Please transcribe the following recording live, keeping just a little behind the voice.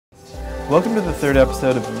Welcome to the third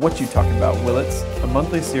episode of What You Talkin Bout, Willits, a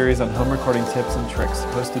monthly series on home recording tips and tricks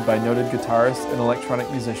hosted by noted guitarist and electronic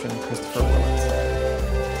musician Christopher Willits.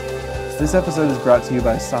 This episode is brought to you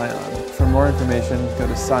by Scion. For more information, go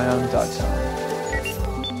to scion.com.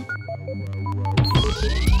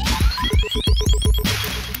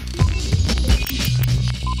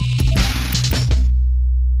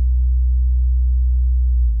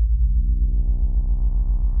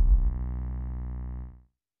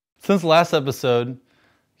 Since the last episode,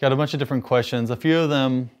 got a bunch of different questions. A few of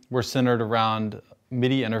them were centered around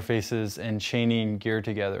MIDI interfaces and chaining gear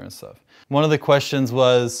together and stuff. One of the questions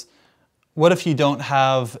was, what if you don't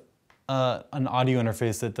have an audio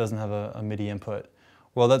interface that doesn't have a MIDI input?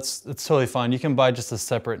 Well, that's totally fine. You can buy just a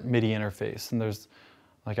separate MIDI interface. And there's,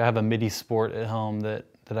 like, I have a MIDI Sport at home that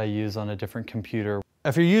I use on a different computer.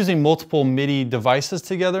 If you're using multiple MIDI devices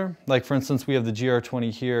together, like for instance, we have the GR-20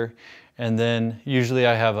 here, and then usually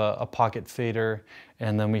I have a pocket fader,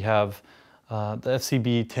 and then we have the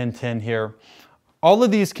FCB 1010 here. All of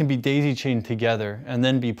these can be daisy chained together and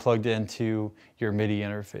then be plugged into your MIDI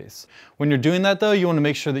interface. When you're doing that though, you want to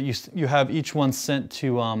make sure that you have each one sent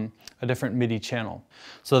to a different MIDI channel.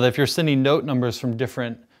 So that if you're sending note numbers from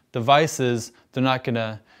different devices, they're not going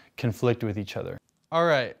to conflict with each other. All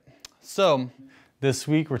right, so this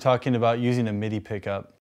week we're talking about using a MIDI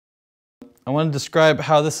pickup. I want to describe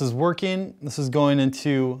how this is working. This is going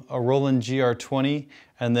into a Roland GR-20,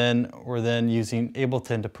 and then we're using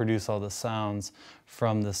Ableton to produce all the sounds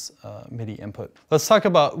from this MIDI input. Let's talk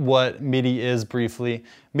about what MIDI is briefly.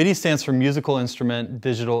 MIDI stands for Musical Instrument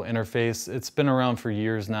Digital Interface. It's been around for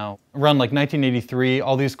years now. Around like 1983,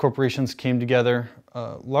 all these corporations came together,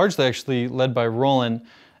 largely actually led by Roland,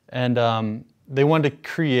 and they wanted to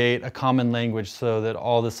create a common language so that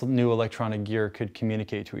all this new electronic gear could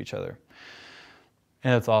communicate to each other.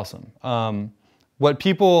 And it's awesome. And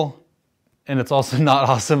it's also not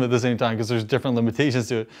awesome at the same time because there's different limitations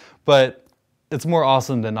to it, but it's more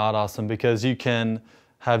awesome than not awesome because you can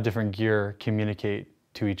have different gear communicate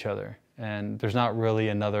to each other. And there's not really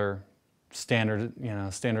another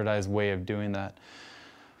standardized way of doing that.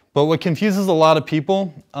 But what confuses a lot of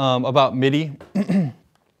people about MIDI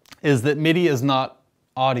is that MIDI is not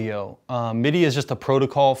audio. MIDI is just a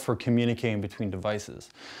protocol for communicating between devices.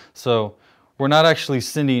 So we're not actually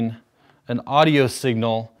sending an audio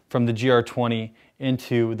signal from the GR-20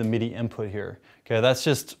 into the MIDI input here. Okay, that's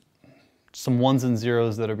just some ones and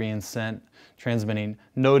zeros that are being sent, transmitting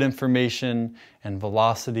note information and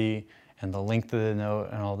velocity and the length of the note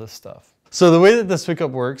and all this stuff. So the way that this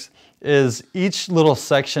pickup works is each little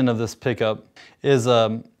section of this pickup is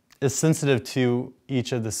sensitive to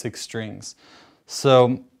each of the 6 strings.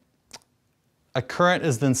 So a current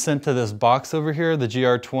is then sent to this box over here, the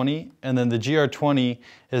GR-20, and then the GR-20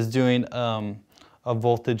 is doing a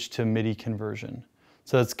voltage to MIDI conversion.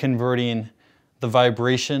 So it's converting the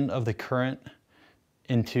vibration of the current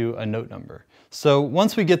into a note number. So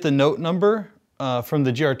once we get the note number from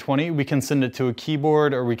the GR-20, we can send it to a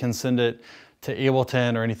keyboard or we can send it to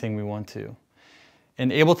Ableton or anything we want to.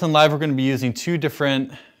 In Ableton Live, we're going to be using 2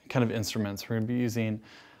 different kind of instruments. We're going to be using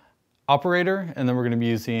operator, and then we're going to be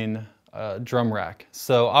using drum rack.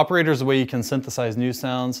 So operator is the way you can synthesize new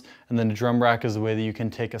sounds, and then a drum rack is the way that you can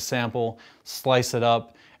take a sample, slice it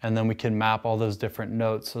up, and then we can map all those different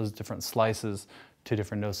notes, those different slices, to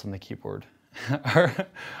different notes on the keyboard or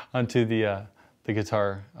onto the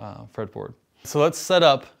guitar fretboard. So let's set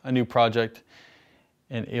up a new project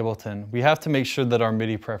in Ableton. We have to make sure that our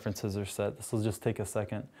MIDI preferences are set. This will just take a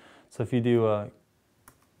second. So if you do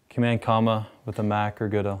Command comma with a Mac or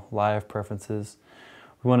go to Live Preferences,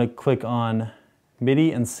 we want to click on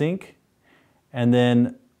MIDI and Sync, and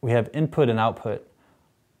then we have Input and Output.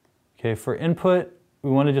 Okay, for input,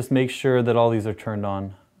 we want to just make sure that all these are turned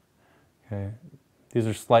on. Okay, these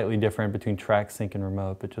are slightly different between track, sync, and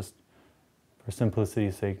remote, but just for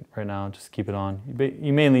simplicity's sake right now, just keep it on.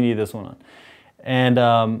 You mainly need this one on.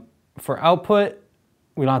 And for output,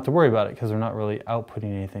 we don't have to worry about it because we're not really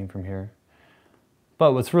outputting anything from here.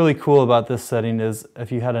 But what's really cool about this setting is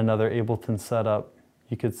if you had another Ableton setup,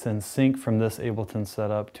 you could send sync from this Ableton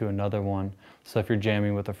setup to another one. So if you're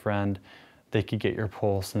jamming with a friend, they could get your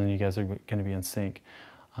pulse and then you guys are going to be in sync.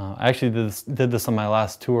 I actually did this on my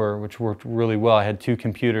last tour, which worked really well. I had 2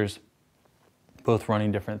 computers, both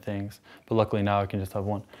running different things, but luckily now I can just have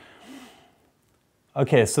one.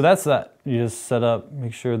 Okay, so that's that. You just set up,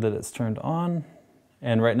 make sure that it's turned on.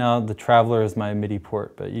 And right now the Traveler is my MIDI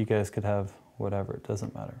port, but you guys could have whatever, it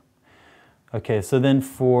doesn't matter. Okay, so then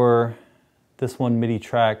for this one MIDI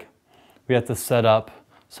track, we have to set up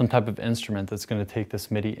some type of instrument that's going to take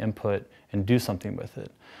this MIDI input and do something with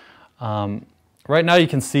it. right now you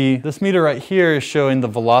can see this meter right here is showing the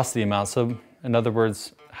velocity amount. So in other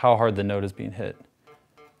words, how hard the note is being hit.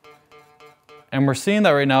 And we're seeing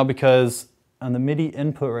that right now because on the MIDI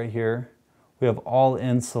input right here, we have all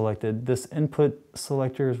ends selected. This input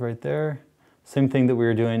selector is right there. Same thing that we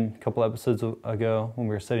were doing a couple episodes ago when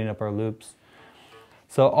we were setting up our loops.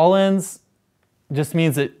 So all ends just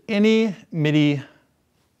means that any MIDI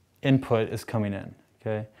input is coming in,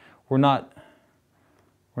 okay? We're not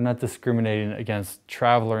discriminating against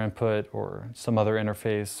traveler input or some other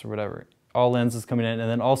interface or whatever. All ends is coming in, and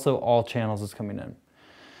then also all channels is coming in.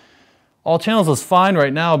 All channels is fine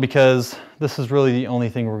right now because this is really the only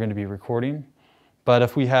thing we're going to be recording. But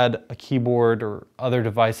if we had a keyboard or other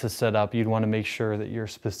devices set up, you'd want to make sure that you're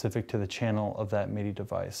specific to the channel of that MIDI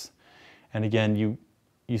device. And again, you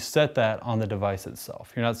set that on the device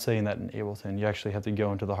itself. You're not setting that in Ableton. You actually have to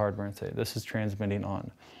go into the hardware and say, this is transmitting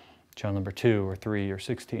on channel number 2 or 3 or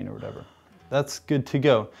 16 or whatever. That's good to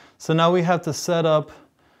go. So now we have to set up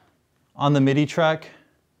on the MIDI track,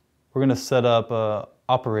 we're going to set up an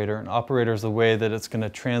operator. An operator is the way that it's going to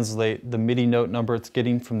translate the MIDI note number it's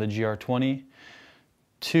getting from the GR-20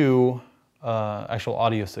 to actual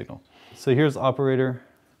audio signal. So here's operator.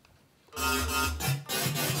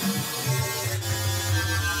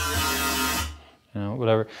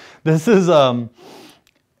 Whatever. This is an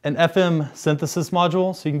FM synthesis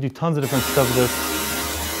module, so you can do tons of different stuff with this.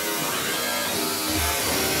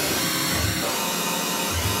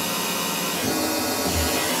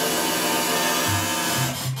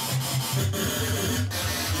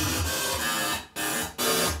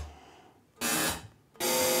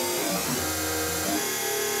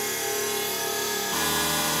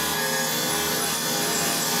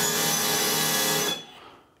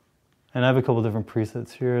 And I have a couple different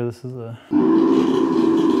presets here. This is a...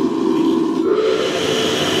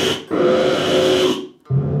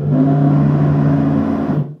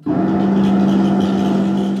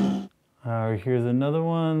 here's another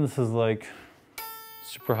one. This is like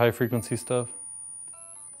super high frequency stuff.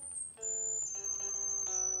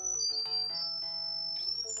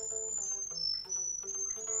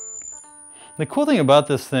 The cool thing about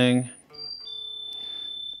this thing,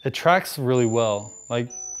 it tracks really well.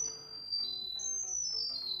 Like,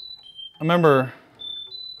 I remember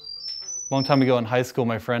a long time ago in high school,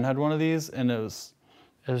 my friend had one of these, and it was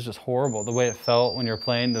just horrible. The way it felt when you're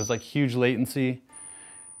playing, there's like huge latency.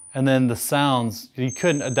 And then the sounds, you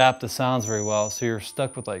couldn't adapt the sounds very well, so you're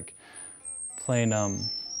stuck with like playing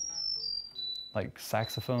like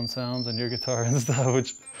saxophone sounds on your guitar and stuff,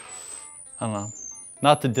 which, I don't know.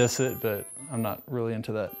 Not to diss it, but I'm not really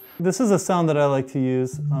into that. This is a sound that I like to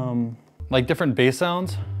use, like different bass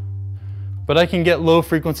sounds, but I can get low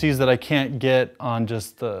frequencies that I can't get on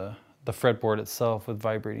just the fretboard itself with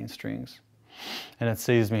vibrating strings. And it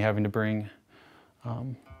saves me having to bring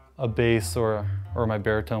a bass or my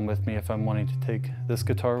baritone with me if I'm wanting to take this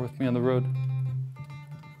guitar with me on the road.